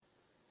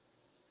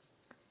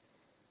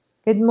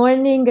Good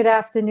morning, good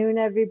afternoon,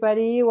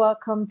 everybody.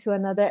 Welcome to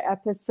another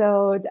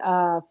episode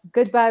of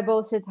Goodbye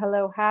Bullshit,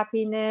 Hello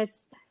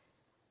Happiness.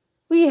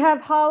 We have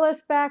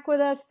Hollis back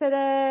with us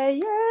today.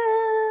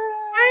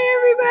 Hi,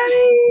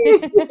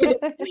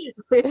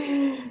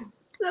 everybody.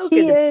 So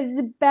She good.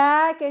 is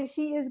back and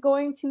she is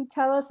going to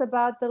tell us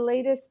about the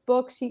latest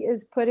book she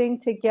is putting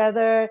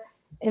together,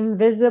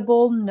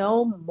 Invisible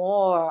No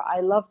More. I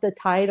love the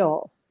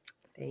title.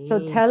 So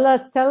Thanks. tell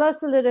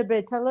us a little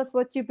bit. Tell us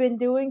what you've been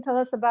doing. Tell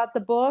us about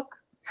the book.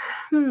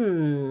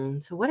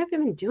 So what have I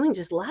been doing?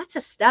 Just lots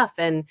of stuff.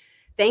 And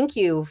thank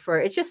you for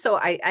it's just so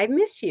I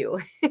miss you.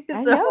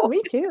 I so, know,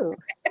 me too.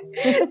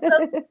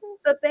 so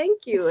so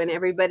thank you and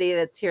everybody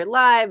that's here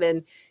live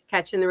and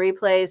catching the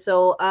replay.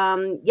 So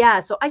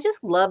I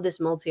just love this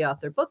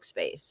multi-author book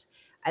space.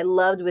 I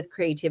loved what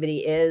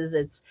creativity is.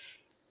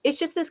 It's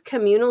just this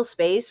communal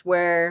space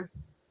where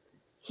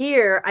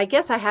here, I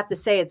guess I have to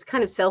say it's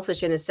kind of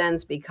selfish in a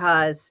sense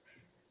because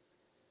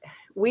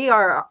we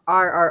are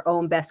our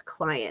own best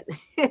client.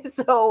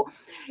 So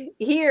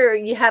here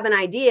you have an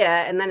idea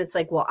and then it's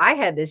like, well, I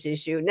had this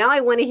issue. Now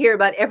I want to hear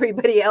about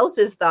everybody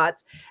else's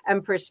thoughts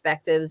and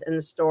perspectives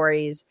and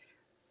stories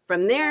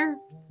from their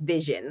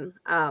vision,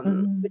 which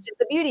Mhm. is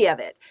the beauty of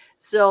it.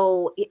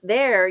 So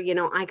there,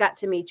 I got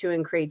to meet you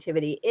in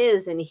creativity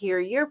is and hear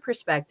your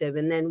perspective.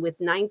 And then with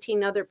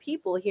 19 other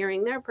people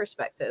hearing their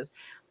perspectives.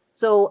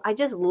 So I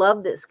just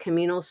love this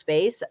communal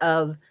space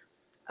of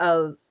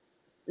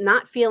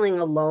not feeling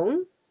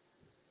alone,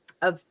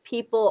 of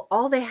people,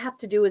 all they have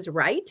to do is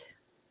write.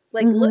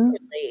 Like Mhm.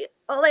 literally,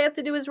 all they have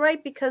to do is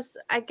write because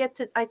I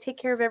take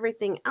care of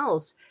everything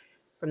else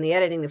from the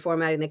editing, the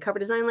formatting, the cover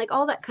design, like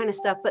all that kind of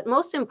stuff. But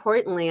most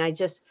importantly, I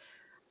just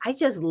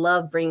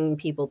love bringing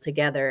people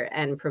together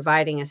and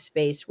providing a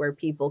space where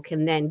people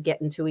can then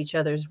get into each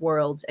other's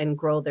worlds and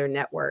grow their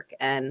network.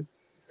 And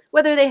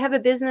whether they have a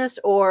business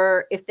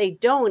or if they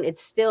don't,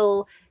 it's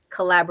still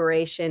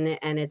collaboration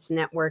and it's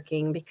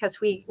networking because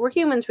we're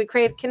humans, we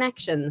crave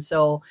connection.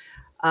 So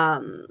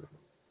um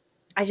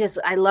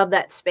I love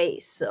that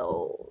space.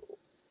 So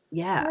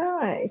yeah.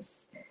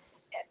 Nice.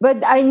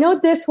 But I know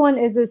this one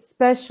is a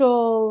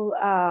special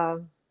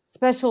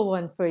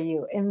one for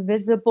you.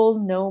 Invisible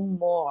No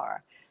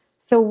More.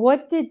 So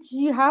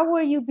how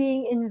were you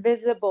being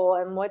invisible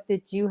and what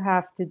did you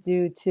have to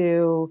do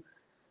to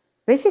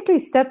basically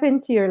step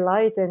into your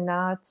light and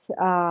not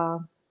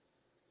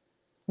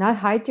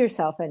hide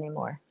yourself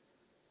anymore?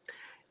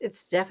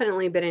 It's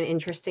definitely been an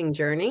interesting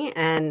journey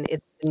and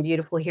it's been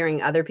beautiful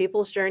hearing other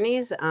people's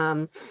journeys.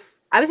 I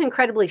was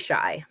incredibly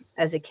shy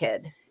as a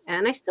kid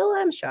and I still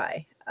am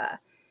shy.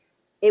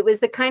 It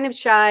was the kind of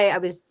shy, I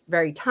was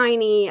very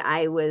tiny.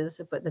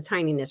 But the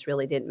tininess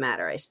really didn't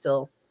matter.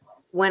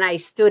 When I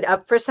stood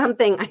up for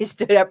something, I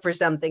stood up for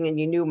something and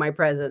you knew my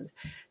presence.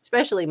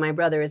 Especially my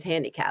brother is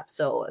handicapped.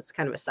 So it's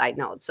kind of a side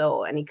note.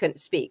 And he couldn't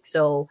speak.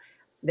 So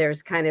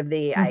there's I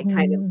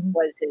kind of Mhm.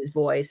 was his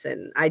voice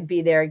and I'd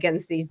be there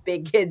against these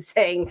big kids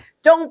saying,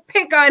 don't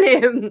pick on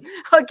him.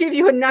 I'll give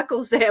you a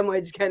knuckle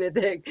sandwich kind of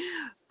thing.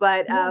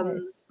 But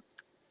Nice.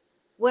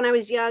 when I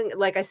was young,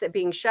 like I said,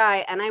 being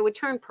shy and I would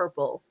turn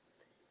purple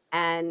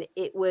and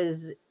it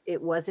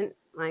wasn't,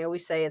 I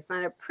always say it's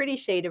not a pretty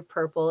shade of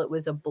purple, it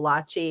was a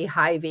blotchy,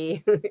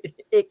 hivey,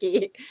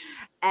 icky,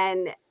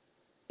 and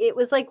it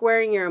was like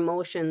wearing your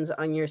emotions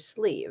on your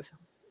sleeve,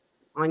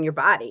 on your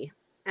body.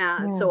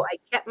 Yeah. So I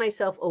kept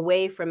myself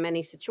away from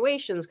many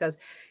situations because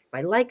if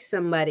I liked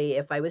somebody,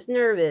 if I was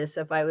nervous,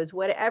 if I was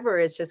whatever,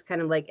 it's just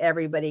kind of like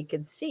everybody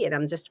could see it.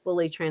 I'm just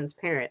fully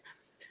transparent.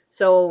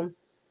 So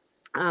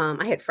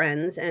I had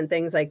friends and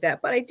things like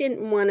that, but I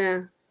didn't want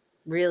to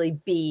really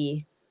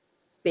be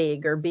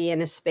big or be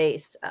in a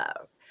space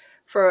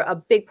for a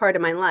big part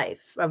of my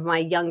life, of my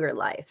younger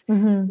life. So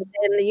Hmm.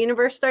 then the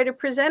universe started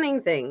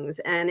presenting things,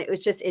 and it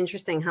was just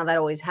interesting how that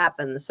always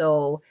happens.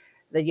 So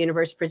the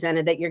universe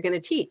presented that you're going to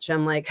teach.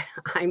 I'm like,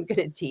 I'm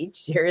going to teach?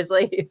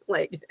 Seriously?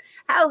 Like,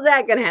 how's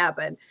that going to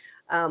happen?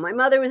 My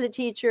mother was a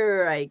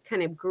teacher. I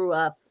kind of grew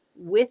up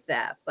with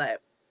that.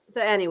 But so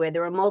anyway,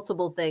 there were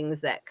multiple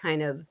things that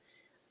kind of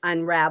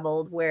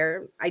unraveled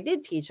where I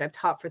did teach. I've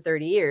taught for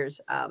 30 years.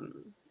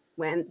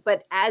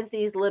 But as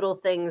these little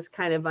things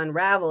kind of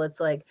unravel, it's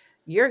like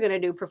you're going to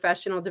do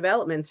professional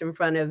developments in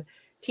front of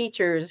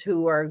teachers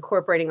who are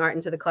incorporating art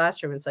into the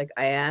classroom. It's like,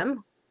 I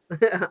am.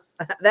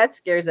 That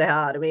scares the hell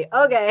out of me.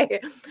 Okay.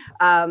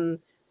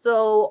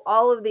 So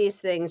all of these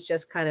things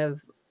just kind of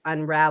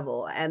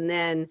unravel. And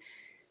then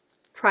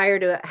prior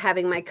to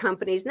having my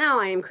companies now,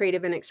 I am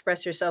Creative and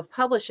Express Yourself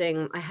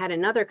Publishing. I had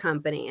another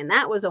company, and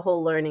that was a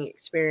whole learning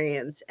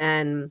experience.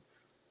 And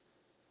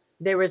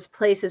there was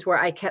places where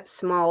I kept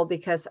small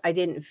because I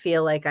didn't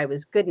feel like I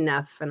was good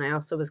enough, and I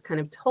also was kind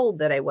of told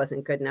that I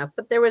wasn't good enough.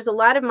 But there was a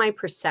lot of my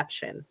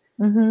perception.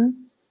 Hmm.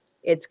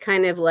 It's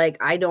kind of like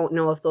I don't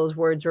know if those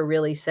words were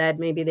really said.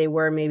 Maybe they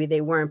were, maybe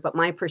they weren't. But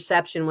my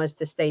perception was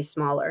to stay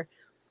smaller.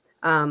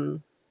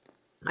 Um,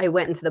 I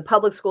went into the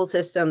public school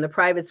system, the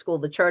private school,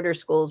 the charter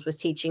schools, was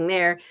teaching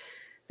there.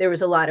 there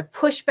was a lot of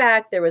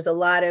pushback. There was a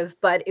lot of,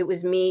 but it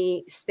was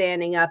me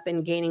standing up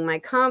and gaining my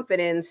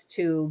confidence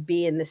to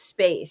be in the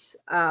space.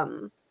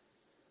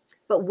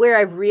 But where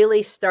I've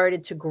really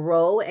started to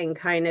grow and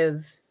kind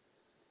of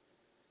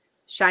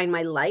shine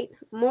my light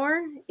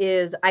more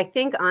is, I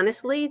think,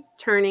 honestly,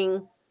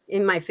 turning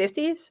in my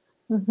 50s,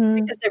 Mm-hmm.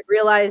 because I've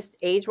realized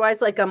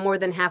age-wise, like, I'm more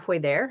than halfway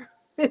there.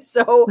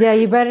 So Yeah,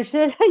 you better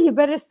you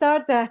better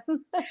start that.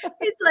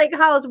 it's like,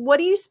 Hollis,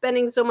 what are you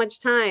spending so much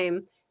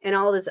time in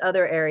all these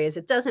other areas?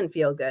 It doesn't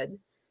feel good.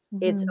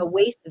 It's Mm-hmm. a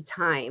waste of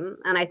time.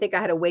 And I think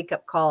I had a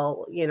wake-up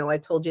call. I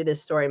told you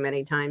this story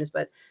many times,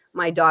 but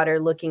my daughter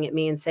looking at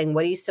me and saying,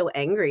 "What are you so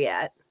angry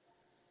at?"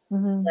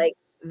 Mm-hmm. Like,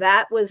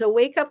 that was a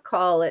wake-up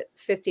call at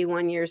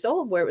 51 years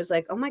old, where it was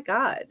like, oh my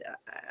God,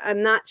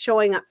 I'm not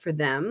showing up for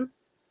them,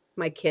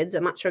 my kids.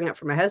 I'm not showing up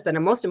for my husband.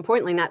 And most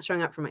importantly, not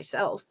showing up for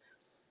myself.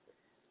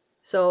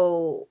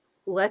 So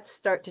let's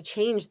start to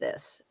change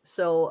this.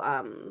 So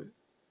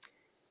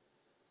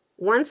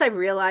once I've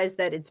realized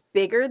that it's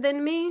bigger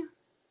than me,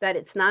 that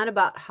it's not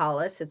about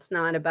Hollis, it's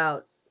not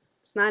about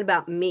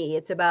me.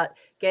 It's about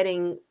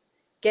getting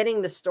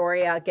the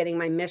story out, getting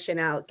my mission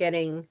out,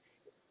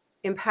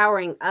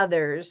 empowering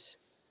others.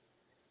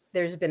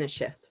 There's been a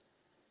shift.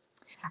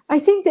 I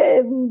think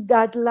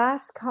that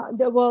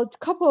well, a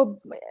couple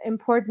of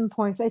important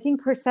points. I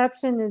think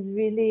perception is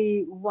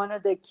really one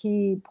of the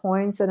key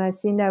points, and I've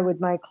seen that with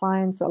my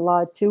clients a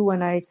lot too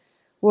when I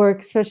work,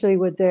 especially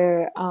with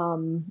their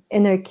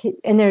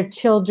inner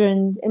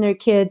children, inner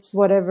kids,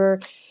 whatever.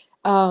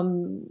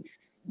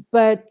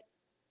 But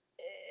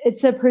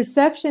it's a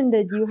perception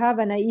that you have,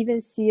 and I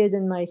even see it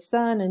in my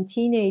son and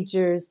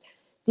teenagers.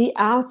 The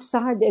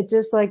outside, it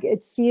just like,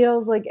 it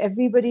feels like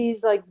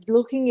everybody's like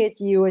looking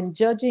at you and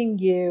judging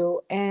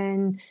you,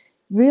 and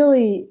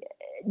really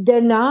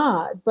they're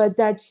not. But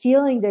that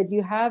feeling that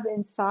you have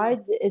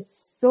inside, it's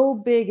so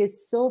big,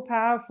 it's so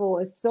powerful,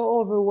 it's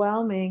so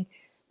overwhelming,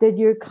 that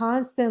you're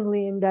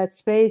constantly in that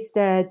space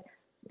that,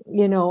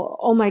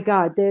 oh my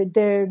God,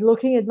 they're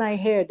looking at my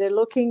hair, they're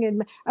looking at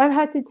I've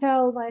had to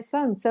tell my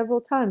son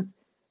several times,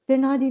 they're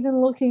not even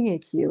looking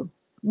at you.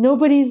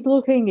 Nobody's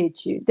looking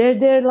at you.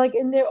 They're like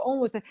in their own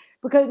way.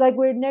 Because like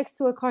we're next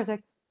to a car. It's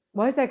like,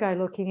 why is that guy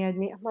looking at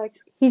me? I'm like,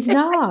 he's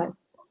not.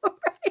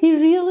 He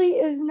really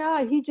is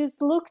not. He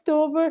just looked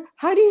over.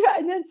 How do you?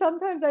 And then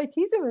sometimes I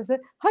tease him and say,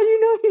 how do you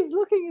know he's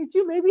looking at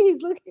you? Maybe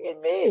he's looking at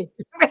me.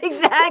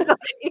 Exactly.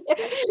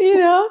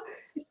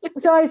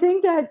 So I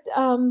think that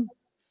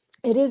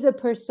it is a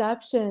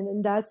perception,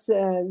 and that's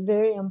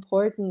very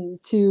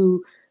important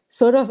to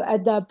sort of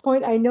at that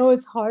point. I know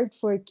it's hard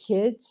for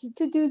kids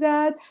to do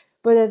that,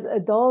 but as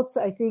adults,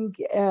 I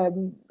think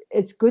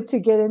it's good to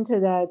get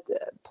into that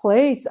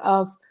place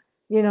of,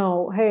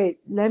 hey,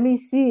 let me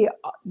see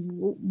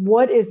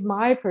what is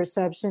my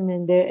perception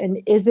in there,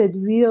 and is it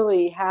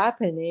really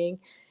happening?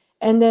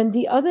 And then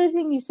the other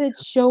thing you said,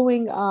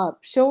 showing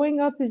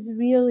up is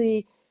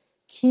really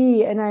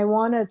key, and I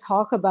want to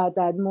talk about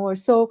that more.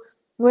 So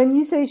when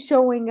you say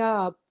showing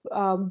up,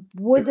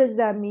 what does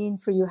that mean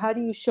for you? How do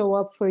you show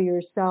up for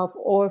yourself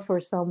or for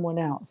someone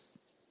else?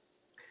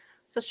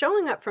 So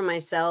showing up for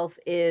myself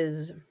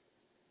is,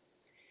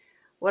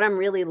 what I'm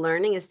really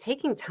learning is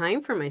taking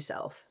time for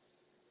myself.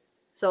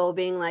 So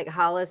being like,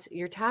 Hollis,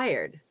 you're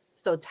tired.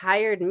 So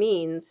tired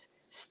means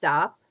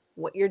stop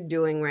what you're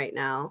doing right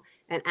now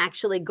and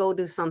actually go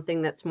do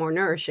something that's more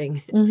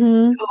nourishing.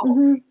 Mm-hmm,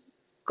 mm-hmm.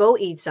 Go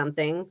eat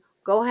something,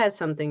 go have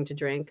something to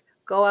drink,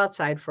 go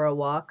outside for a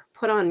walk,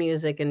 put on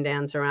music and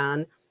dance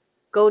around,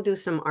 go do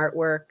some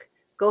artwork,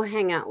 go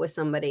hang out with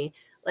somebody.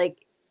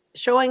 Like,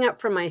 showing up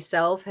for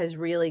myself has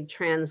really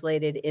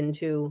translated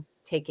into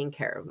taking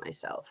care of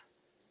myself.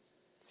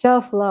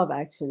 Self-love,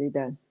 actually,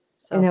 then,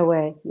 in a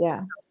way. Yeah.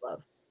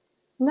 Self-love.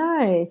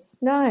 Nice.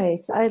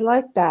 I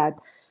like that.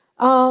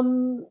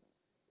 Um,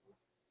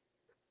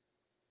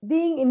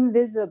 being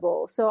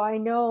invisible. So I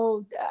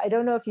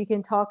don't know if you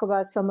can talk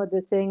about some of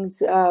the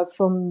things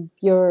from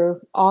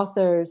your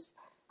authors.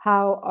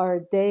 How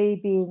are they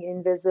being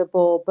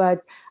invisible?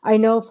 But I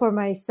know for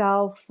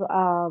myself,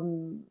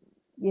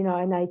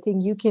 and I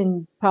think you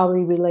can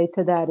probably relate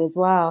to that as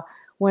well.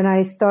 When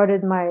I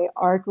started my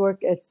artwork,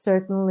 it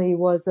certainly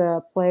was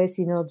a place,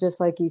 just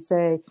like you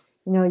say,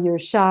 you're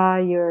shy,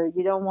 you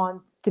don't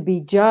want to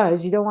be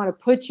judged, you don't want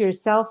to put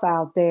yourself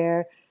out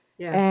there,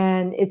 Yeah.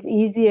 and it's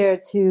easier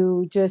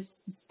to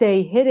just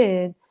stay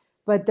hidden.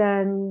 But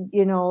then,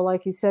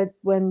 like you said,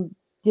 when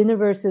the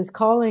universe is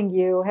calling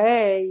you,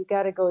 hey, you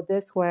got to go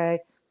this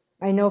way.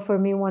 I know for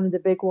me, one of the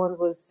big ones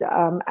was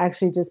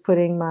actually just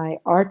putting my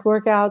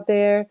artwork out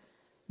there.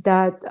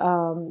 That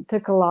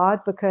took a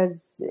lot,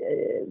 because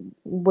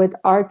with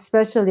art,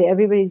 especially,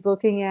 everybody's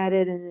looking at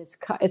it, and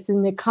it's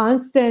in the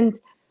constant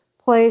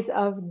place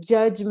of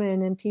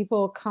judgment and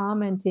people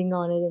commenting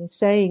on it and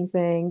saying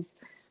things.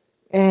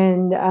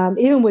 And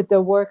even with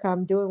the work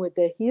I'm doing with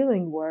the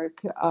healing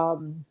work,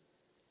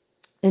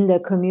 in the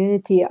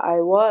community I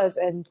was,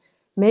 and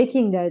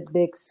making that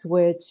big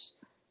switch,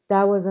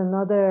 that was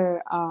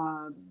another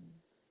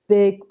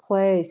big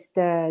place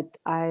that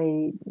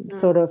I Mm.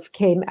 sort of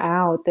came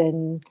out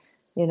and,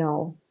 you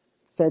know,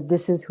 said,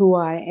 this is who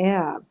I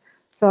am.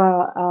 So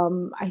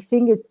I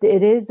think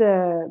it is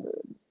a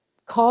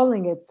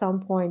calling at some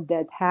point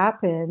that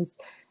happens.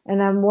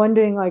 And I'm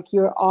wondering, like,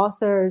 your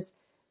authors,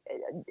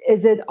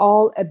 is it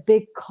all a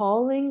big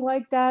calling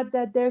like that,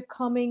 that they're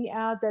coming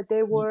out, that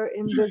they were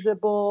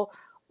invisible?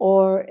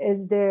 Or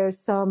is there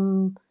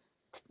some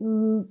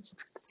mm,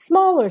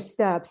 smaller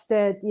steps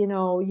that, you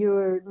know,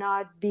 you're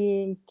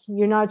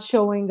not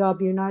showing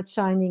up, you're not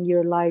shining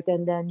your light,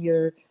 and then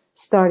you're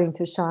starting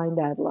to shine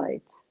that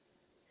light?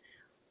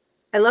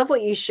 I love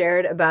what you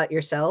shared about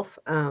yourself,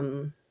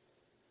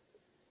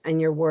 and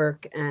your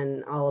work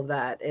and all of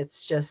that.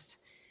 It's just,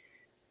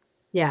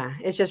 yeah,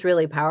 it's just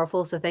really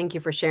powerful. So thank you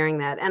for sharing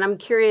that. And I'm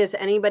curious,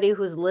 anybody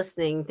who's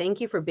listening,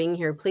 thank you for being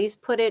here. Please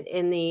put it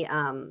in the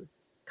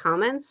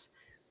comments,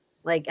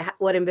 like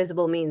what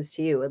invisible means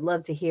to you. I'd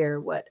love to hear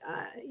what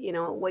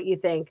what you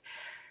think.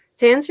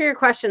 To answer your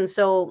question,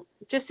 so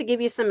just to give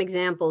you some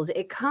examples,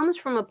 it comes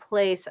from a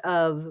place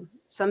of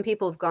some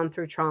people have gone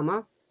through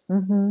trauma,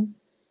 Mm-hmm.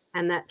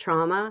 and that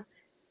trauma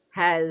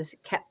has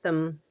kept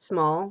them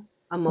small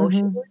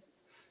emotionally,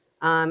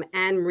 Mm-hmm.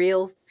 and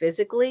real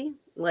physically,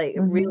 like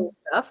Mm-hmm. real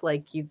stuff.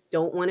 Like you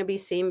don't want to be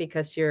seen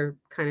because you're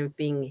kind of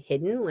being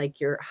hidden, like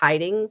you're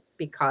hiding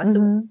because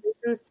of Mm-hmm.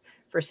 reasons,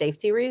 for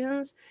safety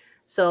reasons.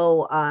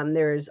 So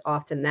there's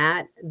often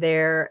that.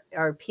 There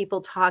are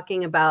people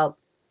talking about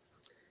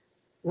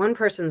one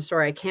person's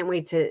story. I can't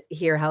wait to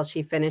hear how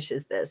she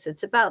finishes this.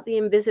 It's about the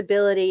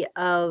invisibility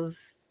of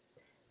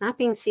not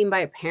being seen by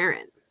a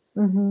parent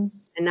Mm-hmm.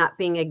 and not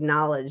being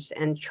acknowledged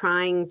and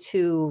trying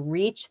to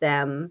reach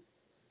them,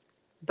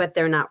 but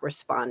they're not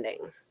responding.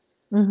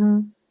 Mm-hmm.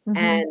 Mm-hmm.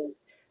 And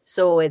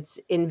so it's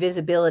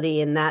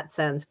invisibility in that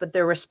sense, but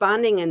they're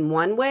responding in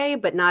one way,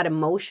 but not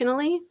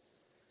emotionally.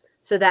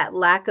 So that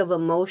lack of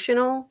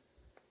emotional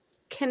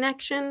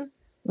connection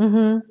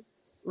Mm-hmm.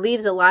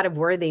 leaves a lot of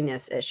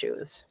worthiness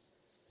issues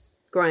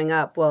growing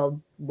up.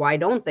 Well, why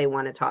don't they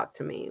want to talk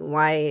to me?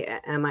 Why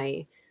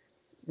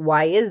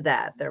is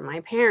that? They're my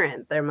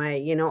parent. They're my,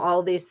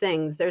 all these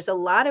things. There's a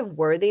lot of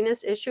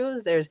worthiness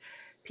issues. There's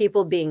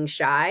people being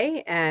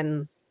shy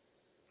and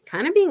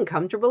kind of being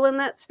comfortable in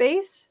that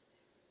space,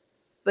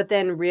 but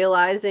then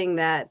realizing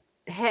that,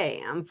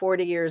 hey, I'm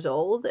 40 years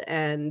old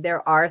and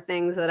there are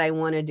things that I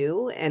want to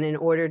do. And in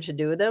order to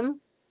do them,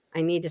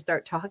 I need to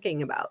start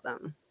talking about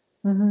them.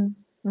 Mm-hmm.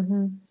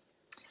 Mm-hmm.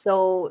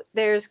 So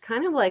there's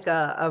kind of like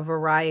a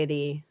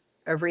variety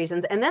of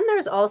reasons. And then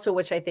there's also,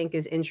 which I think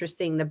is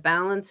interesting, the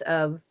balance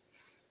of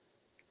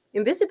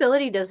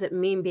invisibility doesn't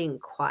mean being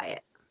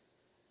quiet,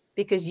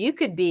 because you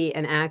could be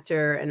an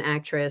actor, an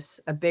actress,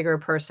 a bigger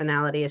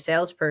personality, a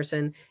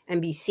salesperson,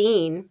 and be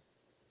seen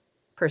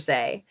per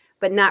se,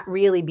 but not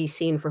really be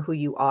seen for who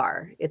you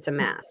are. It's a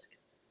mask,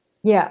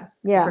 Yeah, a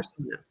yeah.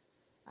 persona.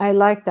 I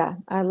like that.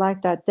 I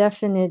like that,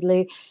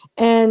 definitely.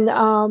 And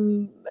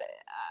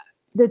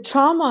the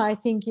trauma, I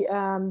think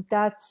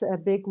that's a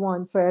big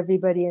one for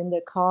everybody, in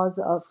the cause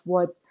of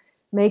what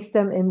makes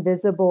them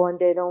invisible and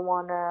they don't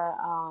want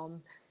to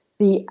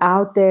be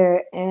out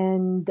there.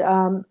 And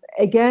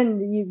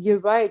again, you're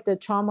right. The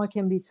trauma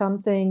can be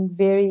something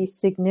very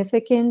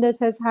significant that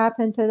has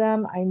happened to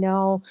them. I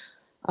know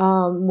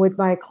with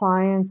my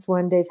clients,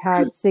 when they've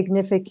had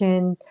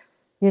significant,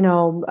 you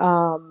know,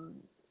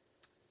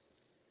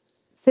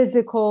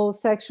 physical,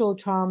 sexual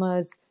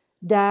traumas,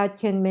 that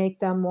can make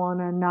them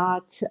want to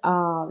not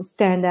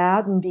stand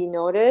out and be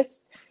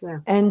noticed. Yeah.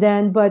 And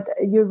then, but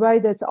you're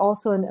right, it's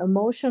also an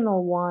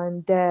emotional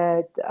one,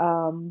 that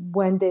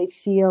when they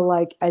feel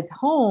like at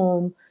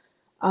home,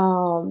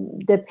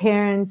 the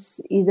parents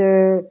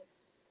either,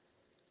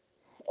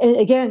 and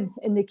again,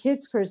 in the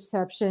kids'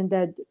 perception,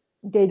 that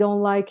they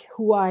don't like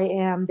who I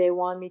am, they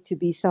want me to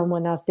be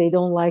someone else, they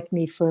don't like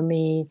me for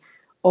me,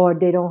 or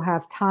they don't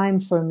have time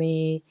for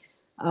me.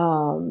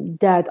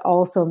 That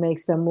also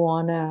makes them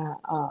want to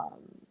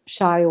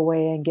shy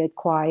away and get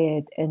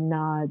quiet and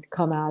not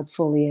come out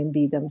fully and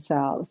be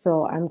themselves.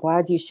 So I'm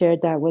glad you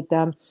shared that with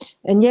them.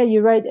 And yeah,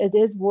 you're right, it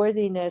is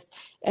worthiness.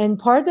 And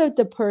part of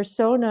the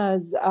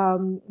personas,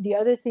 the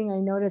other thing I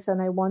noticed,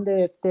 and I wonder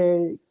if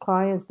they're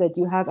clients that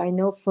you have, I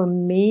know for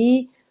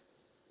me,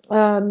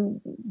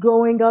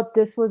 growing up,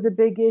 this was a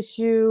big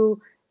issue.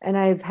 And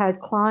I've had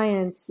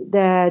clients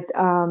that,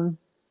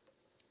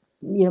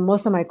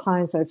 most of my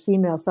clients are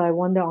female. So I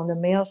wonder on the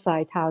male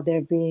side how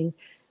they're being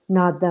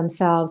not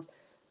themselves.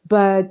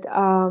 But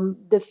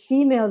the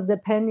females,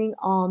 depending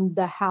on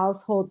the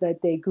household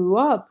that they grew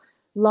up,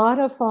 a lot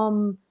of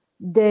them,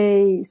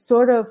 they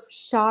sort of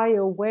shy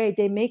away.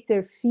 They make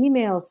their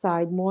female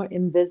side more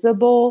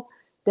invisible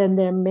than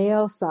their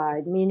male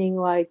side, meaning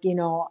like,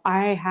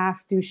 I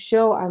have to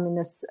show I'm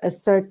in a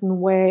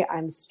certain way.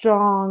 I'm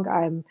strong.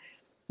 I'm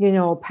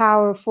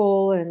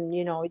powerful, and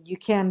you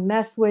can't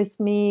mess with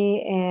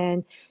me.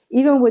 And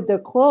even with the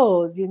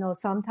clothes,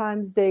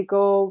 sometimes they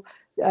go,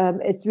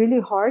 it's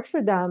really hard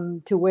for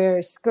them to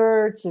wear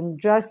skirts and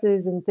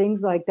dresses and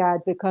things like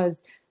that,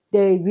 because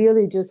they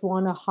really just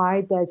want to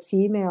hide that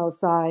female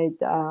side,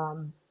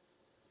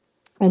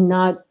 and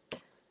not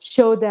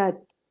show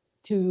that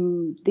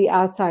to the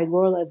outside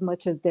world as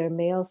much as their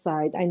male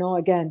side. I know,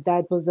 again,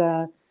 that was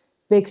a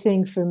big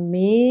thing for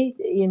me.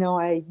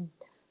 I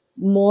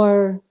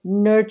more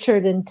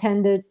nurtured and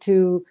tended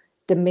to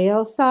the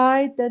male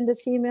side than the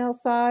female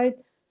side,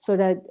 so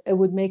that it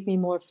would make me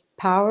more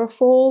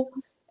powerful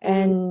Mm,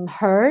 and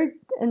heard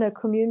in a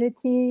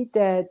community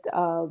that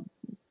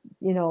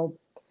you know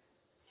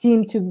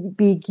seem to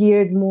be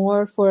geared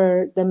more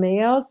for the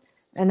males.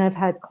 And I've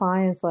had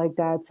clients like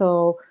that.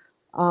 So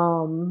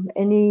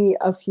any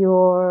of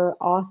your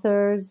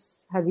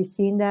authors, have you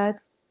seen that?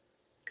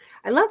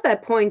 I love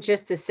that point,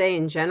 just to say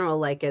in general,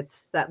 like,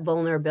 it's that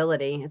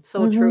vulnerability. It's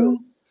so true.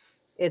 Mm-hmm.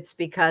 It's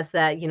because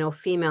that,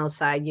 female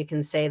side, you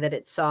can say that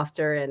it's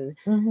softer and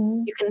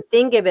Mm-hmm. you can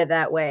think of it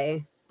that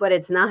way, but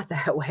it's not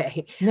that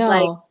way.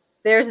 Like, No.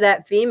 there's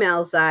that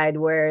female side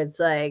where it's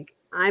like,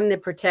 I'm the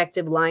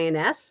protective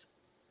lioness.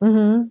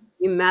 Mm-hmm.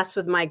 You mess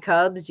with my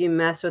cubs, you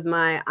mess with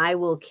I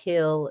will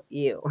kill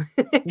you.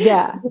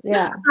 Yeah,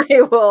 yeah.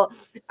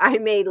 I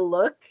may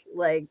look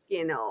like,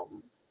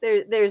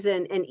 there's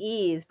an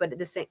ease, but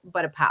the same,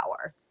 but a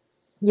power.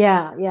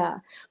 Yeah, yeah.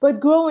 But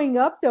growing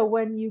up, though,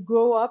 when you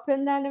grow up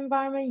in that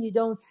environment, you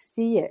don't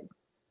see it.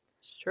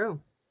 It's true.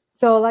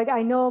 So, like,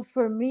 I know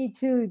for me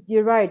too,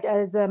 you're right.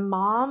 As a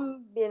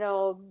mom,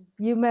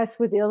 you mess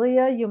with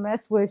Ilya, you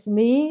mess with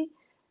me.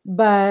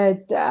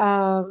 But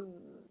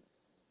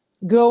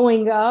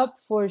growing up,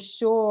 for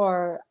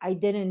sure, I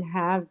didn't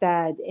have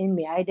that in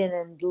me. I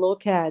didn't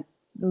look at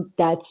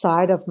that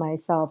side of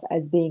myself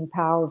as being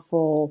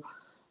powerful.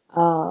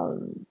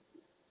 Um,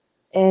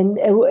 and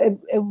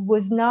it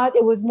was not,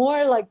 it was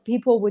more like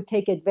people would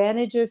take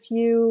advantage of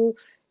you.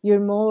 You're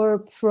more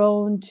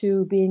prone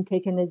to being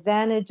taken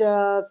advantage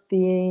of,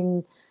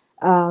 being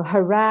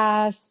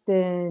harassed,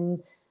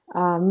 and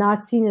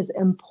not seen as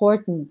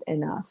important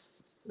enough.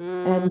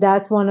 Mm, And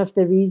that's one of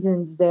the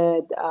reasons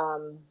that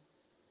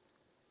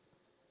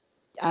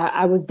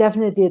I was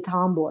definitely a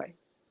tomboy.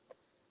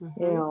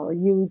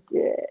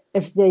 mhm.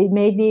 If they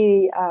made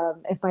me,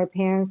 if my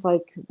parents,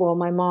 like, well,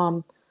 my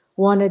mom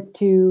wanted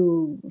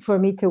for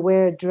me to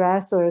wear a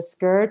dress or a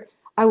skirt,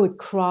 I would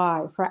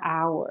cry for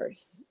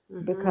hours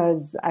Mhm.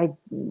 because I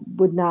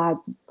would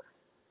not,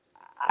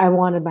 I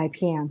wanted my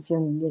pants,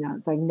 and,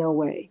 it's like, no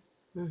way.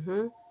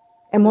 Mhm.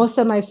 And Mhm. most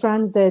of my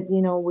friends that,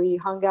 we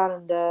hung out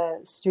on the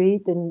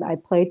street and I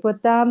played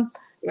with them,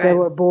 they Right.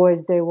 were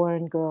boys, they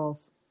weren't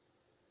girls.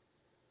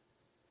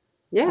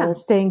 I Yeah.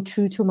 was staying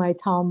true to my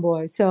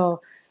tomboy.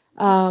 So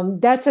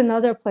that's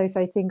another place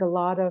I think a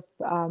lot of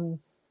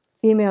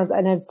females,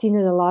 and I've seen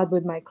it a lot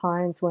with my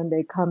clients when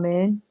they come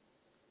in,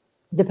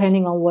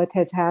 depending on what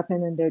has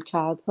happened in their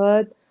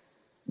childhood,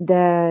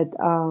 that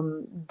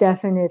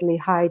definitely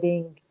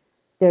hiding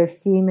their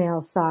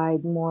female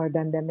side more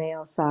than the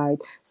male side,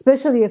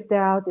 especially if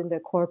they're out in the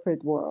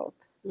corporate world.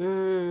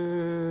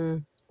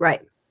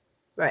 Right.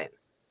 Right.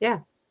 Yeah.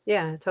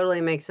 Yeah, it totally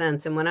makes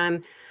sense.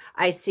 And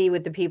I see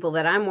with the people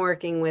that I'm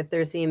working with,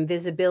 there's the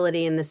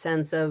invisibility in the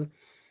sense of,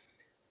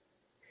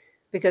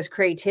 because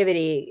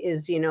creativity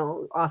is,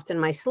 often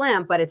my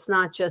slant, but it's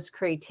not just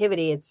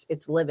creativity,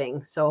 it's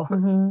living. So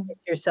Mm-hmm.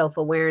 it's your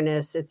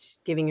self-awareness,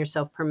 it's giving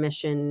yourself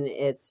permission,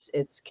 it's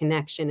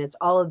connection, it's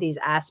all of these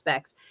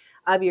aspects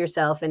of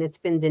yourself, and it's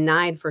been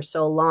denied for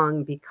so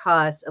long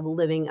because of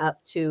living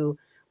up to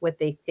what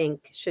they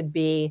think should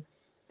be.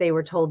 They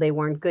were told they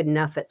weren't good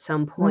enough at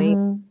some point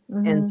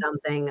Mm-hmm. and Mm-hmm.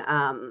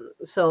 something.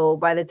 So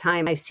by the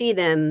time I see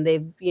them,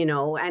 they've,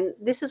 and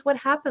this is what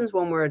happens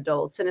when we're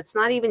adults. And it's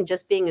not even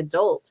just being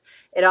adults.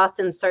 It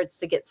often starts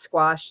to get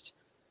squashed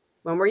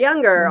when we're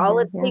younger. All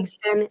Yeah, it yeah, takes,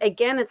 and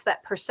again, it's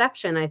that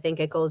perception, I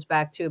think it goes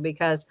back to,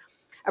 because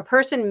a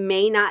person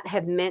may not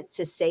have meant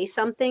to say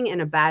something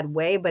in a bad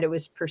way, but it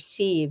was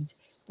perceived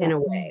in yeah. a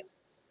way.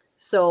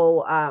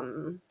 So,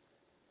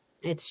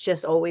 it's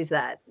just always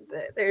that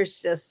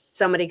there's just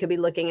somebody could be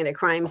looking at a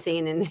crime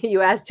scene and you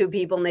ask two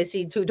people and they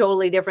see two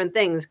totally different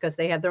things because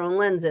they have their own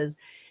lenses.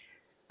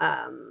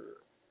 Um,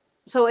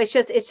 so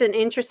it's an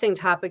interesting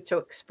topic to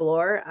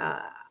explore.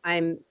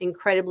 I'm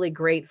incredibly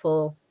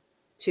grateful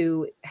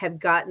to have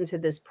gotten to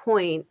this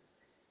point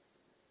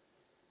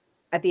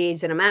at the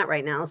age that I'm at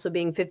right now. So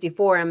being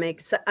 54,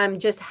 I'm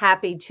just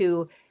happy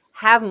to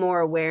have more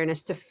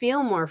awareness, to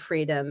feel more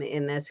freedom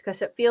in this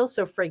because it feels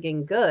so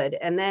frigging good.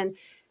 And then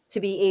to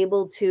be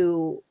able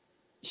to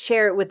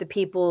share it with the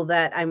people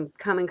that I'm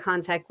come in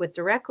contact with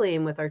directly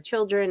and with our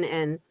children.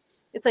 And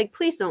it's like,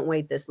 please don't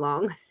wait this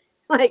long.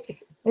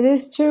 Like, It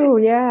is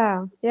true.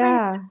 Yeah, wait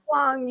yeah. this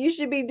long. You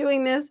should be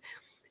doing this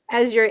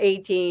as you're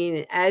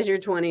 18, as you're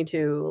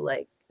 22.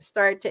 Like,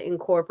 start to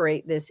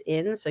incorporate this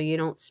in so you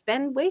don't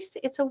waste.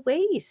 It's a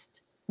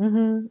waste.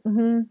 Mm-hmm.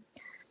 Mm-hmm.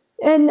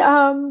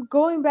 And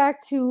going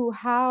back to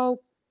how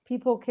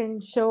people can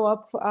show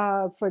up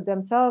for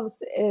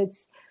themselves,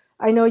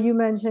 I know you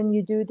mentioned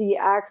you do the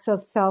acts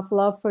of self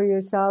love for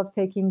yourself,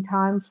 taking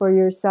time for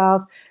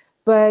yourself.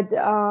 But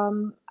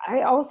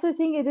I also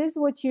think it is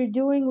what you're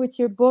doing with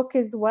your book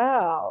as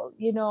well.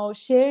 You know,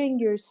 sharing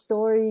your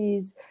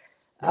stories.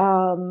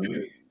 Um,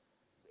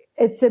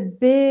 it's a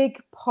big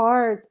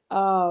part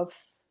of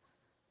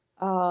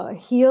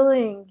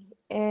healing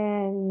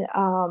and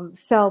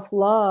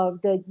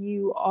self-love, that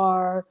you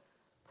are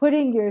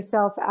putting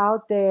yourself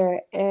out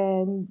there.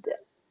 And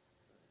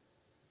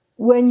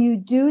when you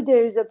do,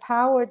 there's a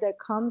power that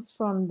comes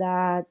from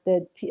that,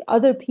 that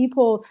other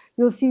people,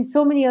 you'll see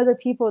so many other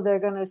people that are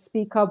going to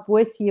speak up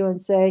with you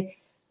and say,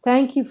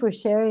 thank you for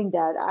sharing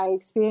that. I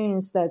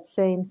experienced that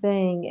same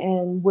thing.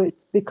 And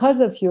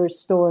because of your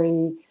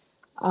story,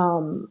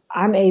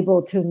 I'm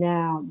able to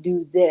now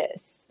do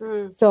this.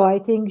 Mm. So I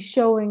think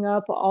showing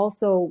up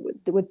also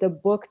with the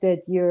book,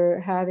 that you're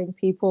having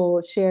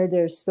people share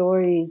their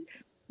stories,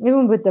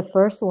 even with the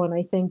first one,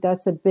 I think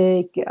that's a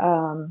big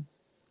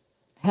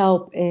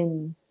help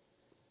in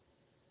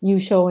you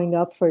showing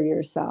up for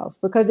yourself,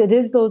 because it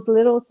is those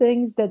little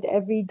things that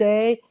every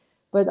day,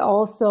 but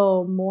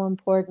also more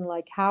important,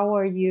 like how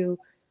are you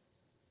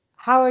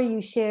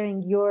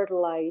sharing your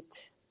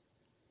light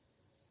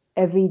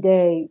every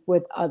day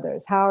with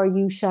others? How are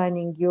you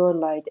shining your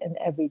light in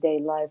everyday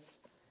life,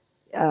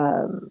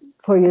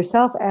 for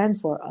yourself and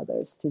for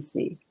others to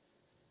see?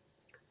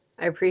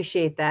 I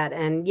appreciate that.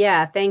 And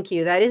yeah, thank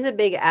you. That is a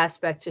big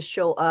aspect, to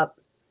show up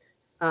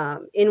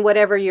in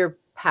whatever your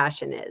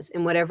passion is,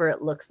 in whatever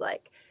it looks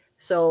like.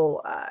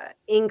 So,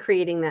 in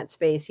creating that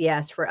space,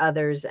 yes, for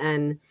others.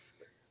 And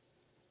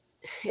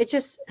it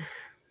just,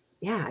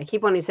 yeah, I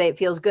keep wanting to say it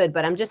feels good,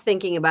 but I'm just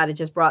thinking about it,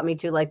 just brought me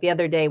to, like, the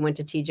other day, went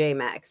to TJ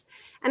Maxx.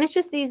 And it's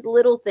just these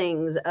little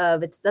things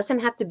of, it doesn't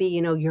have to be,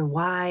 your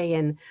why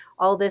and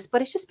all this,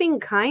 but it's just being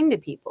kind to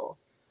people.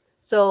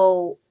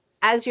 So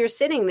as you're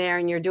sitting there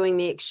and you're doing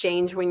the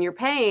exchange, when you're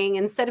paying,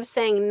 instead of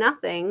saying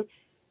nothing,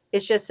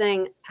 it's just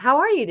saying, how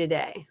are you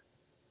today?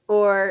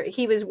 Or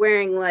he was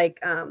wearing, like,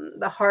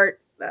 the heart,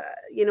 a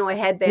Yeah,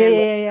 headband.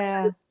 yeah,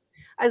 yeah.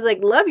 I was like,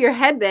 love your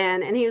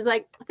headband. And he was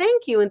like,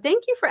 thank you. And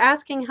thank you for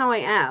asking how I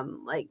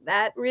am. Like,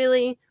 that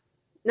really,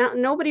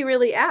 nobody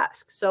really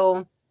asks.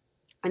 So,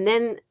 and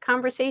then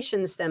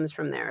conversation stems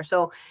from there.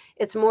 So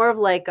it's more of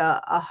like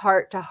a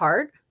heart to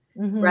heart,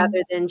 Mm-hmm.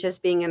 rather than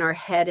just being in our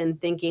head and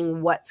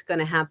thinking what's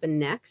going to happen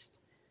next,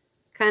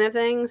 kind of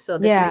thing. So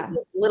this may Yeah. be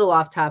a little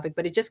off topic,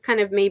 but it just kind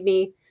of made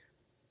me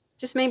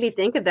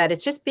think of that.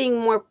 It's just being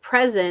more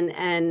present.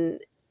 And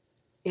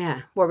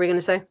yeah, what were we going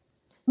to say?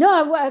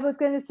 No, I was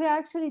going to say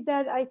actually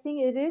that I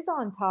think it is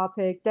on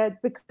topic,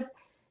 that because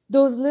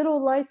those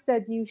little lights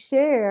that you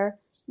share,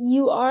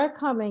 you are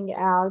coming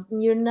out,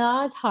 you're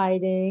not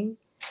hiding,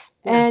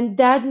 Yeah. and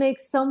that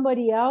makes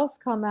somebody else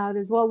come out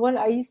as well. What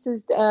I used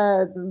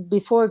to,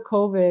 before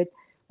COVID,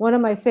 one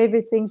of my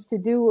favorite things to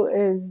do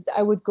is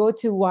I would go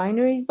to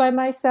wineries by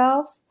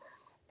myself,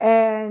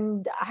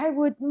 and I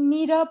would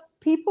meet up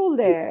people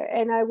there,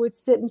 and I would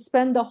sit and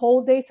spend the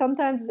whole day.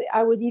 Sometimes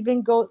I would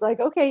even go, it's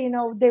like, okay,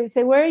 they would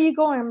say, where are you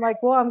going? I'm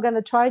like, well, I'm going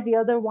to try the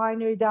other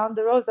winery down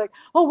the road. It's like,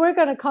 oh, we're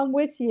going to come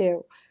with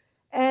you.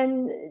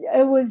 And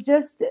it was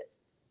just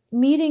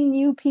meeting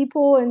new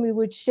people, and we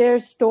would share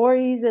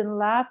stories and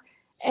laugh.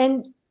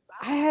 And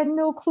I had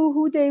no clue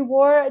who they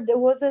were. It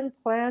wasn't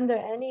planned or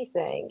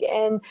anything.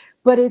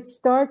 But it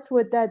starts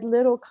with that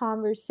little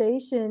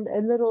conversation, a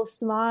little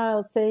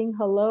smile, saying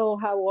hello,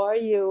 how are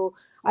you?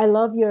 I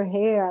love your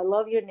hair. I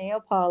love your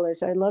nail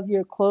polish. I love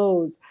your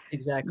clothes.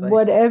 Exactly.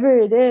 Whatever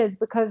it is,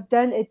 because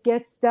then it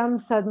gets them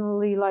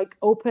suddenly like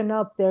open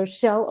up, their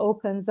shell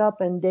opens up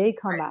and they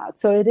come out.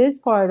 So it is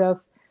part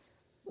of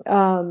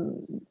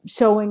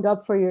showing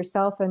up for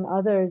yourself and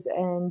others,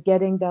 and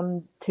getting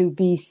them to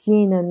be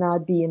seen and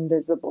not be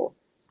invisible.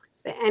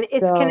 And it's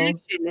So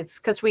connection. It's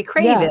because we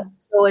crave it. yeah,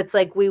 So it's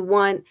like we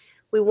want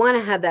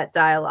to have that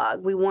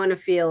dialogue. We want to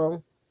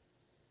feel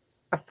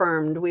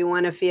affirmed. We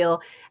want to feel,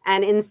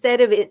 and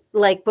instead of it,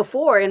 like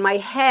before in my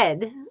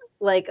head,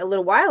 like a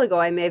little while ago,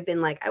 I may have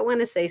been like, I want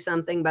to say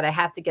something, but I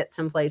have to get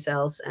someplace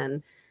else,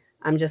 and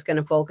I'm just going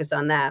to focus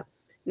on that.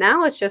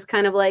 Now it's just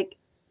kind of like,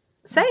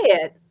 say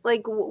it.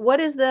 Like,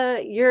 what is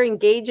you're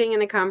engaging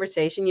in a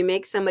conversation, you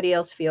make somebody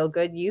else feel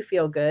good, you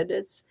feel good.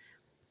 It's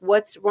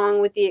what's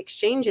wrong with the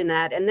exchange in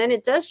that? And then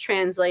it does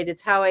translate.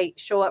 It's how I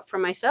show up for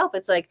myself.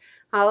 It's like,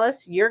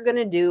 Hollis, you're going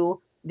to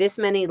do this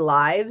many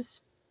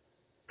lives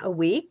a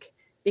week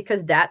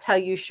because that's how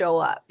you show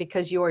up,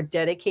 because you're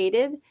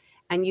dedicated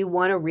and you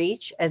want to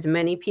reach as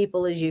many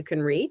people as you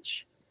can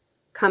reach,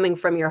 coming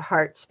from your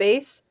heart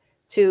space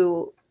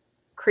to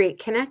create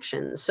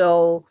connection.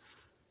 So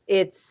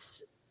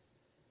it's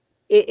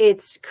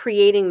it's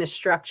creating the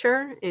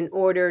structure in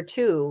order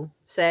to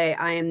say,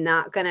 I am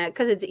not gonna,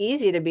 because it's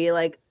easy to be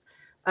like,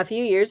 a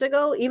few years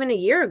ago, even a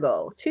year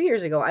ago, 2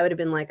 years ago, I would have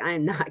been like, I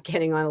am not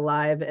getting on a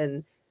live,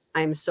 and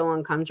I'm so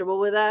uncomfortable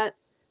with that.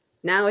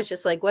 Now it's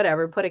just like,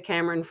 whatever, put a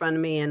camera in front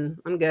of me and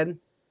I'm good.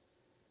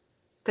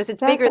 Because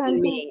it's that's bigger than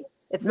fantastic. me.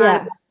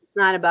 Yeah, It's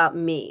not about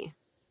me.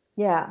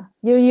 yeah.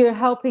 You're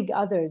helping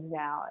others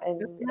now, It's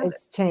and another.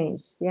 it's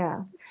changed. Yeah.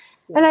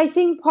 And Yeah. I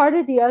think part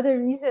of the other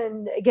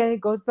reason, again,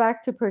 it goes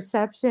back to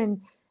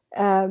perception.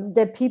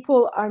 that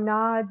people are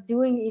not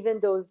doing even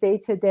those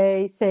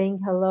day-to-day saying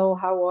hello,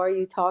 how are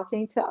you,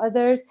 talking to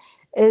others,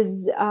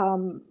 is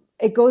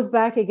it goes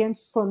back again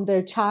from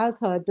their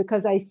childhood,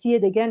 because I see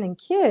it again in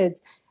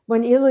kids.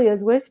 When Ilya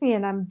is with me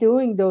and I'm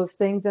doing those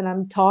things and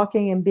I'm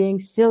talking and being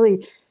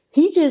silly,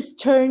 he just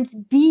turns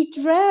beet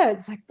red.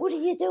 It's like, what are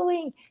you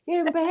doing?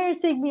 You're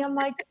embarrassing me. I'm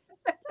like,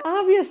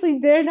 obviously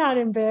they're not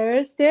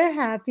embarrassed, they're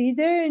happy,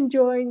 they're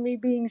enjoying me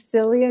being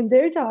silly, and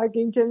they're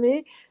talking to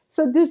me.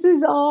 So this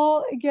is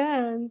all,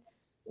 again,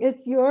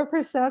 it's your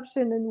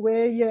perception and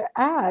where you're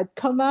at.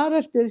 Come out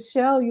of this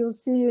shell, you'll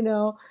see,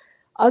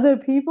 other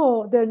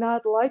people, they're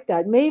not like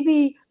that,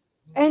 maybe.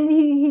 And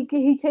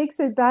he takes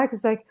it back.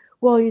 It's like,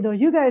 well,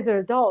 you guys are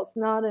adults,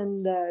 not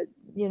in the,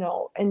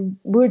 and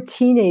we're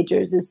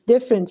teenagers, it's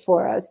different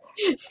for us.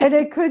 And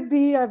it could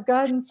be I've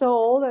gotten so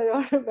old I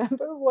don't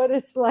remember what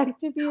it's like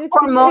to be a teenager.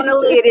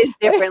 Hormonally, it is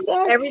different.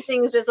 Exactly. Like,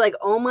 everything is just like,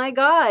 oh my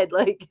God.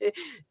 Like,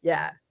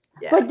 yeah.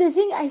 But the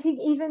thing, I think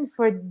even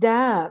for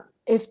them,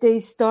 if they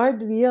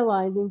start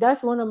realizing,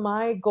 that's one of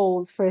my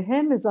goals for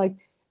him, is like,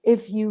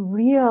 if you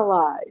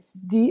realize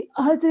the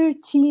other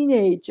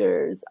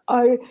teenagers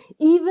are,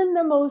 even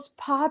the most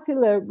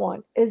popular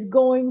one is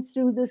going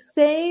through the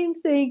same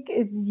thing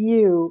as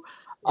you.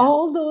 Yeah.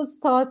 All those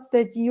thoughts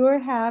that you're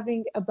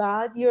having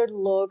about your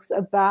looks,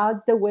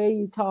 about the way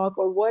you talk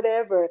or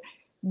whatever,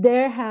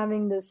 they're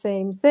having the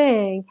same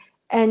thing.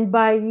 And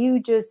by you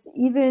just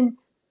even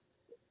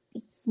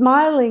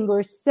smiling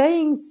or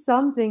saying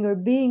something or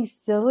being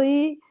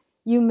silly,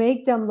 you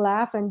make them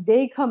laugh and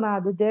they come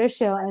out of their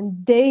shell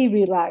and they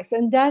relax.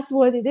 And that's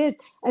what it is.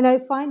 And I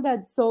find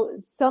that, so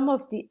some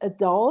of the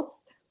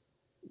adults,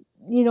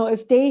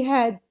 if they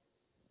had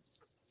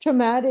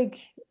traumatic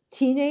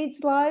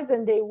teenage lives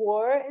and they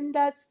were in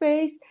that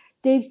space,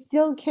 they've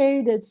still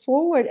carried it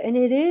forward. And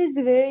it is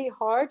very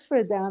hard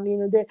for them.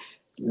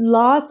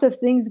 Lots of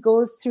things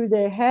goes through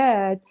their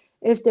head.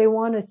 If they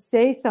want to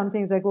say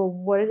something, it's like, well,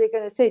 what are they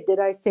going to say? Did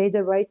I say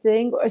the right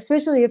thing? Or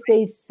especially if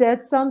they've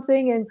said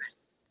something and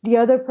the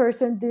other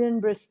person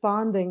didn't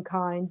respond in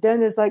kind,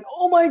 then it's like,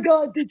 oh my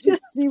God, did you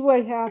see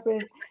what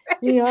happened?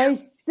 I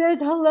said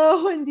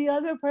hello and the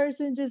other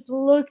person just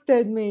looked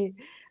at me,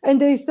 and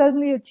they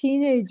suddenly a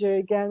teenager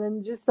again.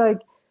 And just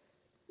like,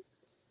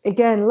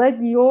 again,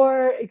 let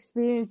your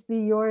experience be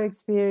your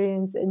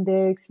experience and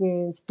their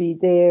experience be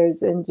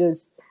theirs, and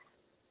just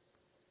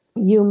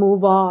you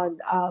move on.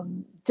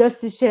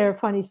 Just to share a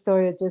funny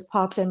story, it just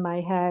popped in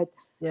my head.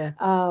 Yeah.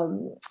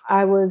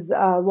 I was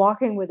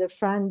walking with a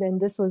friend,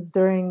 and this was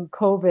during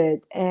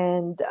COVID,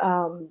 and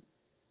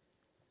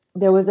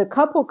there was a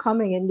couple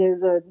coming, and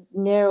there's a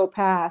narrow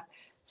path.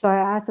 So I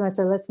asked them, I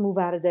said, let's move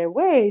out of their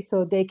way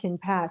so they can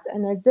pass.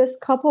 And as this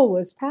couple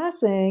was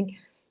passing,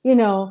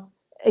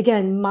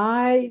 again,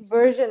 my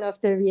version of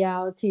the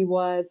reality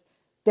was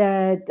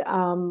that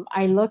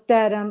I looked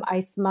at him,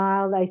 I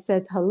smiled, I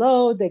said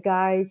hello, the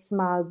guy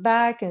smiled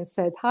back and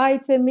said hi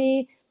to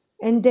me,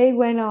 and they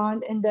went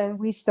on, and then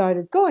we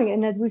started going.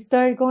 And as we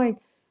started going,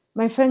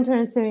 my friend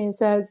turns to me and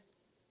says,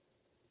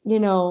 he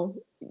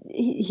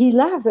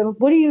laughs. I'm like,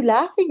 what are you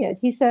laughing at?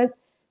 He said,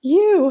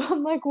 you.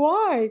 I'm like,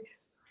 why?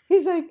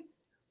 He's like,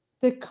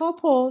 the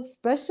couple,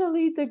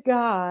 especially the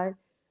guy,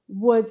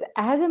 was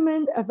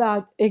adamant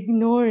about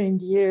ignoring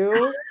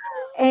you,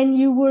 and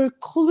you were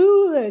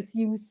clueless.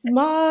 You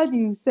smiled,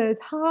 you said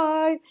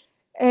hi,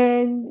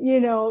 and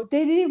they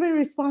didn't even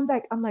respond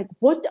back. I'm like,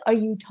 what are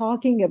you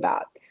talking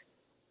about?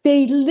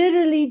 They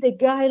literally, the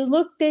guy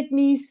looked at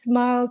me,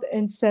 smiled,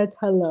 and said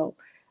hello.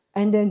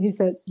 And then he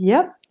said,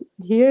 yep,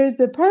 here's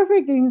a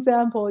perfect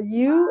example.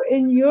 You,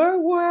 in your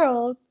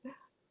world,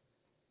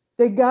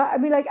 the guy,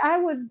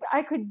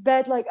 I could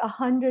bet like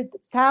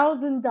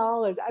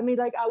 $100,000. I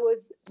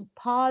was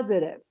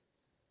positive.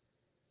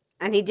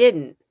 And he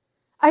didn't.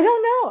 I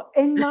don't know.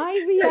 In my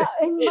version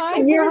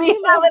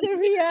of the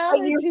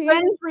reality, your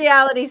friend's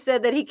reality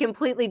said that he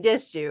completely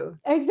dissed you.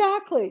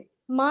 Exactly.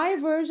 My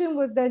version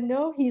was that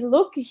no, he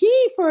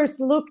first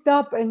looked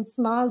up and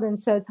smiled and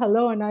said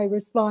hello, and I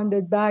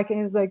responded back, and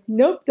it was like,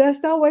 nope,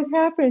 that's not what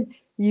happened.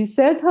 You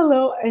said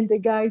hello, and the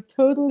guy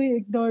totally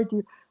ignored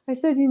you. I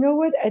said, you know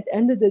what? At the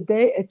end of the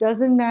day, it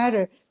doesn't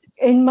matter.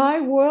 In my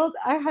world,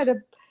 I had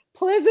a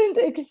pleasant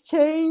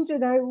exchange,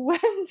 and I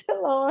went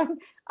along.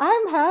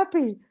 I'm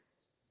happy.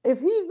 If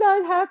he's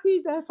not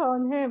happy, that's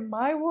on him.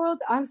 My world,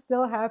 I'm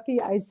still happy.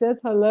 I said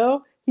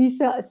hello. He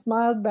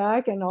smiled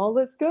back, and all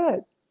is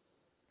good.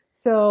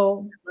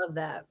 So I love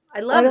that.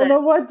 I don't know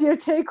what your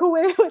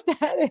takeaway with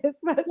that is,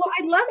 but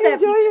I love that.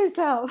 Enjoy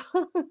yourself.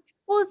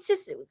 Well, it's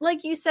just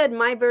like you said,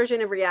 my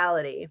version of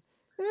reality.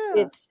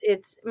 Yeah.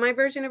 It's my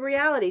version of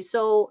reality.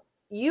 So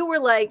you were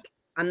like,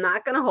 I'm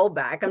not going to hold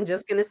back. I'm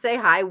just going to say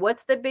hi.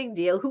 What's the big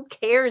deal? Who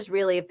cares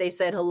really if they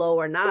said hello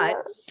or not?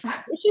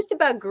 Yeah. It's just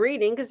about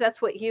greeting, because that's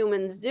what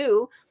humans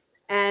do.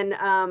 And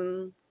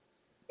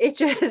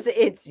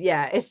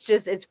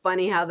it's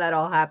funny how that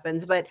all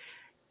happens. But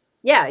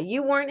yeah,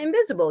 you weren't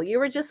invisible. You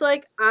were just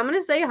like, I'm going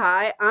to say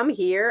hi. I'm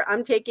here.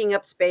 I'm taking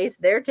up space.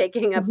 They're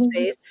taking up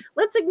space.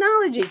 Let's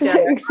acknowledge each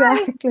other.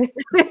 Exactly.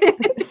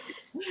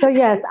 So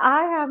yes,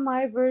 I have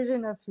my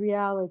version of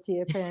reality,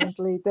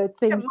 apparently, that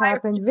things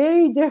happen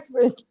very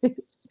differently.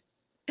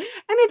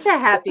 And it's a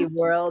happy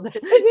world.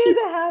 It is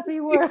a happy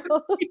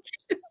world.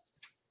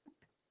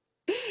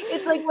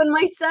 It's like when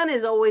my son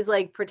is always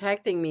like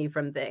protecting me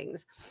from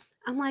things.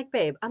 I'm like,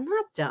 babe, I'm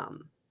not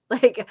dumb.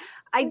 Like,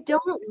 I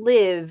don't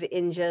live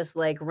in just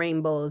like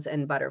rainbows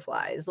and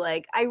butterflies.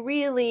 Like, I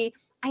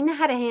know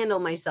how to handle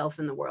myself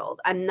in the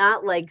world. I'm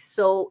not like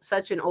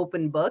such an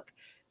open book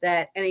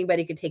that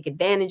anybody could take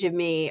advantage of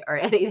me or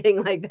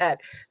anything like that.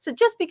 So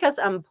just because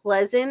I'm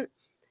pleasant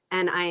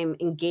and I'm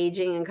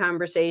engaging in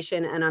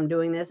conversation and I'm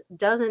doing this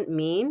doesn't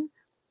mean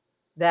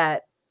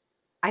that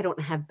I don't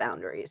have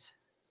boundaries.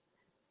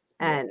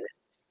 And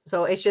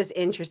so it's just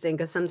interesting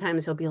because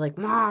sometimes he'll be like,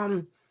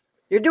 Mom,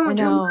 you're I doing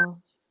too much, know.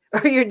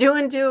 or you're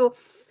doing too.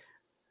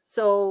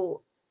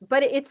 So,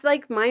 but it's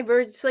like my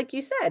version, it's like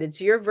you said, it's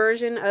your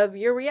version of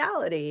your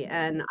reality.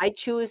 And I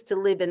choose to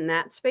live in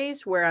that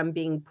space where I'm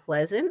being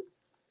pleasant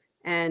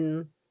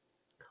and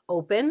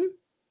open,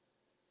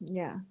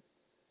 Yeah.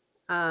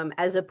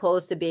 as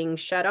opposed to being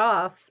shut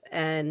off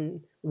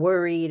and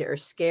worried or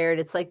scared.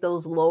 It's like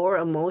those lower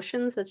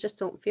emotions that just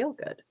don't feel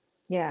good.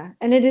 Yeah.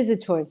 And it is a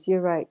choice.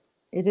 You're right.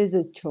 It is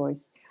a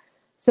choice.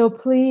 So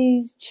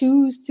please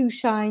choose to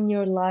shine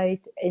your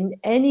light in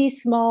any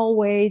small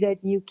way that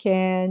you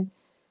can.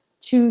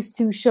 Choose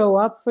to show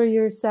up for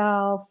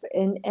yourself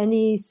in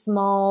any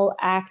small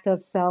act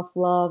of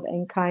self-love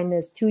and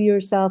kindness to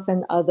yourself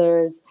and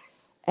others.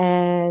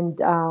 And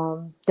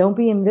don't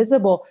be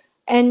invisible.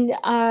 And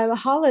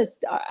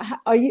Hollis,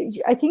 are you?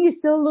 I think you're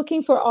still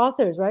looking for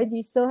authors, right?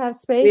 You still have We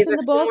space have in a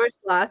the few book? more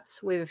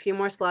slots. We have a few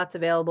more slots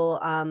available.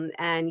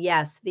 And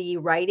yes, the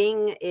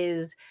writing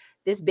is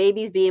this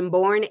baby's being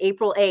born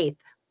April 8th.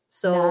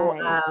 So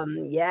Nice.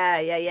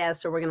 yeah.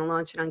 So we're gonna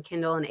launch it on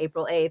Kindle on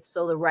April 8th.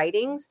 So the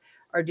writings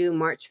are due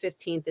March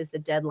 15th is the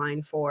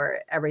deadline for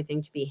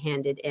everything to be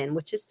handed in,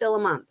 which is still a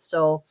month.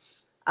 So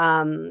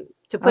to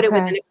put it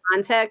within Okay. a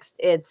context,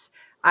 it's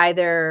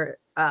either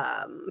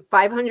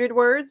 500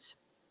 words,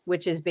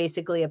 which is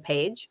basically a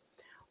page,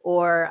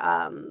 or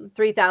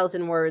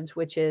 3,000 words,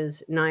 which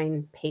is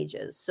 9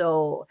 pages.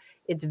 So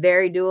it's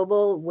very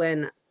doable.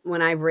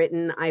 When I've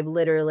written,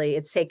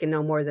 it's taken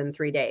no more than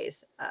 3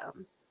 days.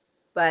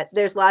 But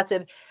there's lots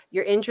of,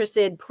 you're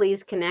interested,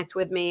 please connect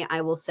with me.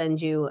 I will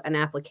send you an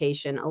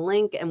application, a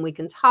link, and we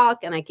can talk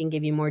and I can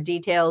give you more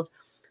details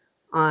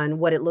on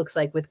what it looks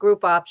like with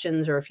group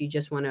options, or if you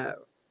just want to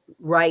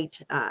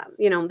write.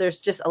 There's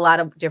just a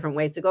lot of different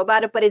ways to go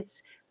about it, but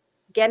it's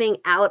getting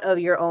out of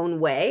your own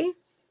way.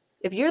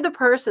 If you're the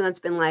person that's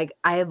been like,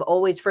 I have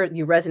always,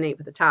 you resonate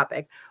with the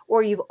topic,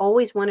 or you've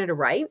always wanted to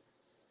write,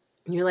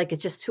 and you're like,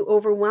 it's just too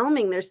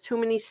overwhelming. There's too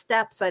many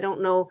steps. I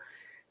don't know.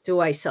 Do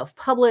I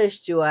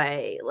self-publish?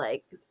 Where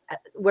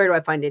do I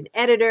find an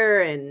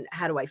editor? And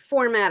how do I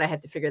format? I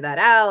have to figure that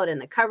out.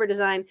 And the cover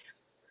design.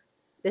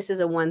 This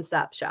is a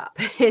one-stop shop.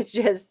 It's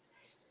just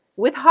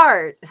with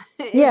heart.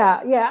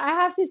 Yeah. I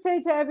have to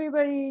say to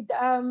everybody,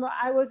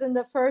 I was in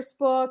the first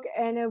book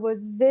and it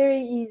was very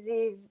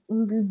easy,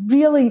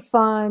 really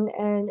fun,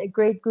 and a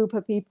great group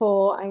of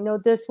people. I know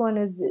this one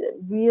is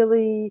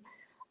really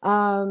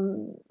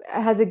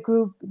has a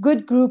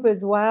good group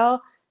as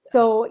well.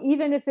 So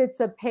even if it's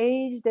a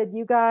page that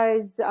you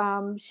guys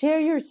share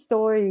your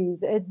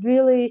stories, it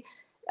really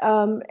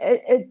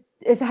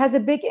it has a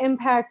big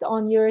impact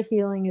on your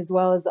healing as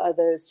well as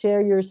others.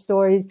 Share your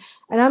stories.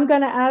 And I'm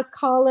going to ask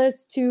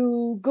Hollis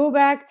to go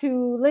back to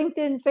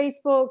LinkedIn,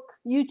 Facebook,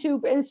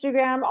 YouTube,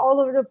 Instagram, all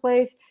over the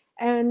place,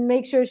 and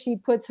make sure she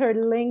puts her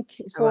link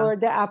for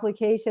the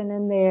application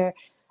in there,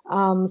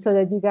 so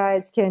that you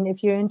guys can,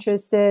 if you're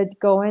interested,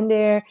 go in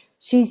there.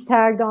 She's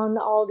tagged on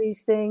all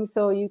these things,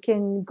 so you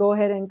can go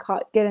ahead and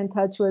get in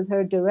touch with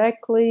her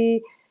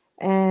directly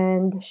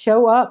and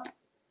show up.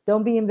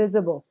 Don't be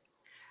invisible.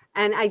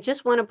 And I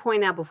just want to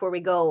point out before we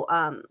go,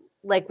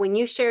 like when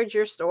you shared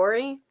your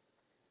story,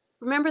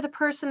 remember the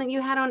person that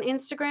you had on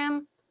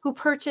Instagram who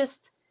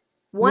purchased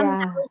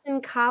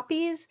 1,000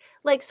 copies?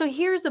 Like, so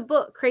here's a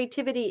book,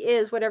 Creativity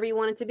Is Whatever You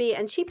Want It to Be.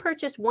 And she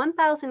purchased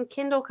 1,000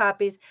 Kindle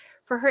copies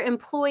for her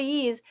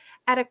employees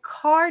at a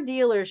car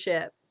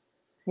dealership.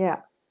 Yeah.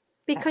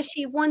 Because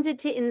she wanted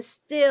to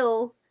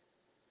instill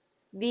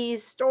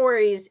these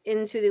stories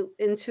into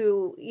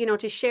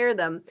to share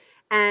them.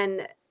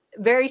 And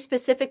very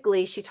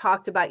specifically, she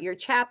talked about your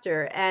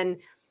chapter, and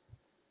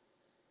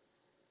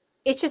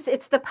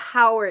it's the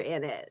power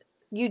in it.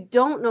 You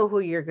don't know who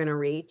you're going to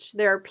reach.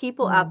 There are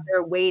people out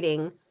there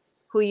waiting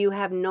who you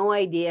have no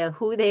idea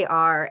who they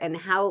are and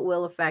how it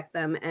will affect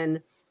them.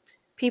 And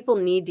people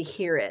need to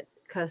hear it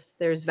because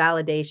there's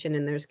validation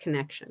and there's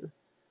connection.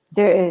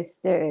 There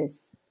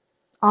is.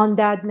 On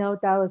that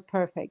note, that was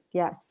perfect.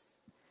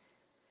 Yes.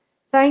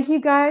 Thank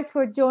you guys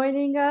for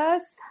joining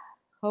us.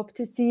 Hope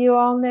to see you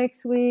all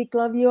next week.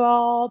 Love you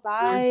all.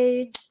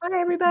 Bye. Bye,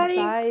 everybody.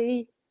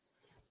 Bye.